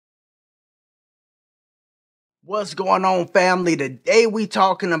What's going on, family? Today we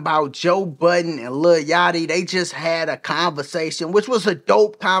talking about Joe Budden and Lil Yachty. They just had a conversation, which was a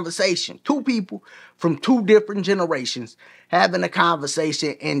dope conversation. Two people from two different generations having a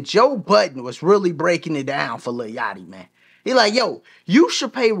conversation, and Joe Budden was really breaking it down for Lil Yachty, man. He like, yo, you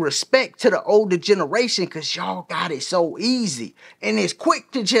should pay respect to the older generation because y'all got it so easy. And it's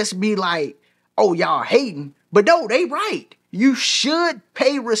quick to just be like, oh, y'all hating. But no, they right. You should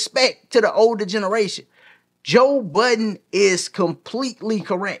pay respect to the older generation. Joe Budden is completely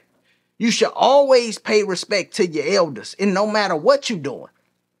correct. You should always pay respect to your elders, and no matter what you're doing.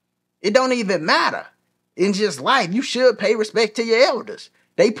 It don't even matter. In just life, you should pay respect to your elders.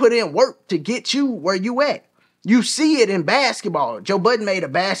 They put in work to get you where you at. You see it in basketball. Joe Budden made a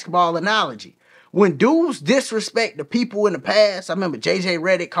basketball analogy. When dudes disrespect the people in the past, I remember JJ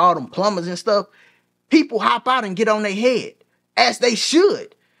Redick called them plumbers and stuff, people hop out and get on their head, as they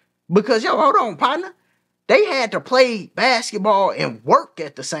should. Because, yo, hold on, partner. They had to play basketball and work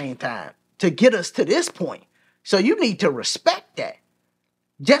at the same time to get us to this point. So you need to respect that.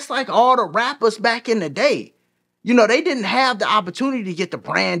 Just like all the rappers back in the day. You know, they didn't have the opportunity to get the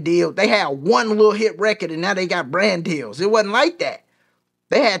brand deal. They had one little hit record and now they got brand deals. It wasn't like that.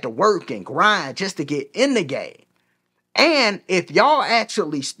 They had to work and grind just to get in the game. And if y'all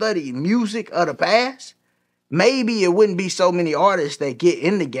actually study music of the past, maybe it wouldn't be so many artists that get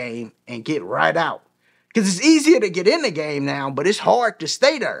in the game and get right out. Because it's easier to get in the game now, but it's hard to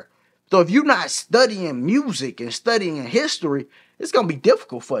stay there. So if you're not studying music and studying history, it's going to be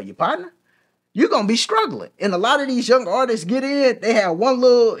difficult for you, partner. You're going to be struggling. And a lot of these young artists get in, they have one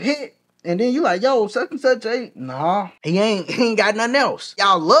little hit, and then you like, yo, such and such ain't. Nah, he ain't got nothing else.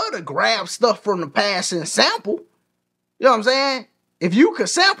 Y'all love to grab stuff from the past and sample. You know what I'm saying? If you could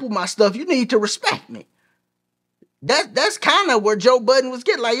sample my stuff, you need to respect me. That's kind of where Joe Budden was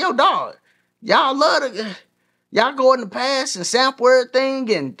getting like, yo, dog. Y'all love to, y'all go in the past and sample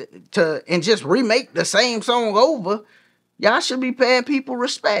everything and just remake the same song over. Y'all should be paying people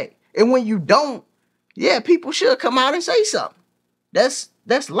respect. And when you don't, yeah, people should come out and say something. That's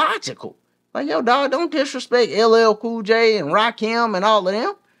logical. Like, yo, dog, don't disrespect LL Cool J and Rakim and all of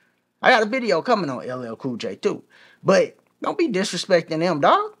them. I got a video coming on LL Cool J too. But don't be disrespecting them,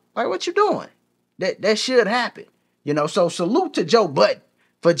 dog. Like, what you doing? That should happen. You know, so salute to Joe Budden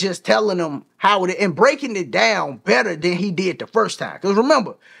for just telling them how it and breaking it down better than he did the first time. Because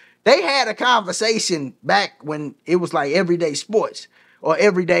remember, they had a conversation back when it was like Everyday Sports or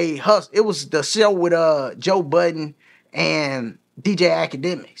Everyday Hustle. It was the show with Joe Budden and DJ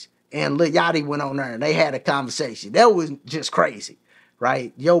Academics. And Lil Yachty went on there and they had a conversation. That was just crazy,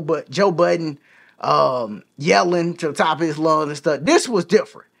 right? Joe Budden yelling to the top of his lungs and stuff. This was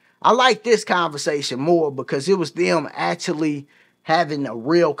different. I like this conversation more because it was them actually having a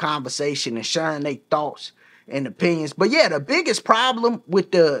real conversation and sharing their thoughts and opinions. But yeah, the biggest problem with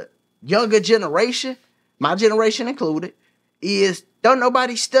the younger generation, my generation included, is don't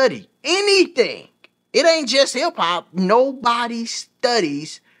nobody study anything. It ain't just hip hop. Nobody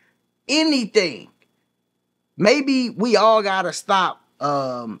studies anything. Maybe we all gotta stop,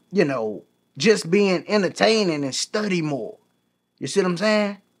 just being entertaining and study more. You see what I'm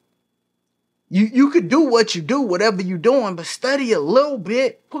saying? You could do what you do, whatever you're doing, but study a little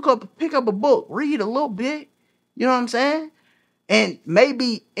bit. Pick up a book, read a little bit. You know what I'm saying? And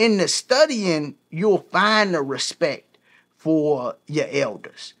maybe in the studying, you'll find the respect for your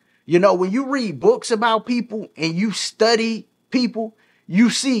elders. You know, when you read books about people and you study people, you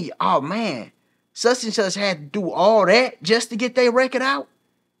see, oh man, such and such had to do all that just to get their record out.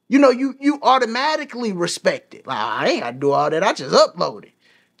 You know, you automatically respect it. Like, I ain't got to do all that. I just upload it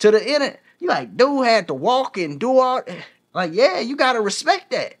to the internet. You like, dude had to walk and do all that. Like, yeah, you got to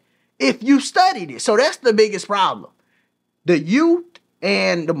respect that if you studied it. So that's the biggest problem. The youth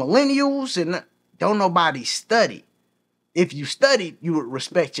and the millennials and don't nobody study. If you studied, you would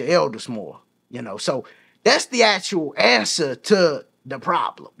respect your elders more, you know. So that's the actual answer to the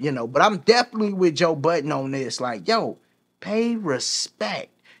problem, you know. But I'm definitely with Joe Budden on this. Like, yo, pay respect.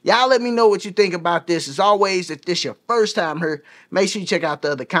 Y'all let me know what you think about this. As always, if this is your first time here, make sure you check out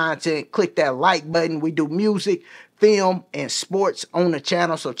the other content. Click that like button. We do music, film, and sports on the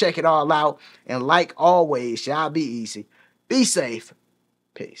channel, so check it all out. And like always, y'all be easy. Be safe.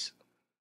 Peace.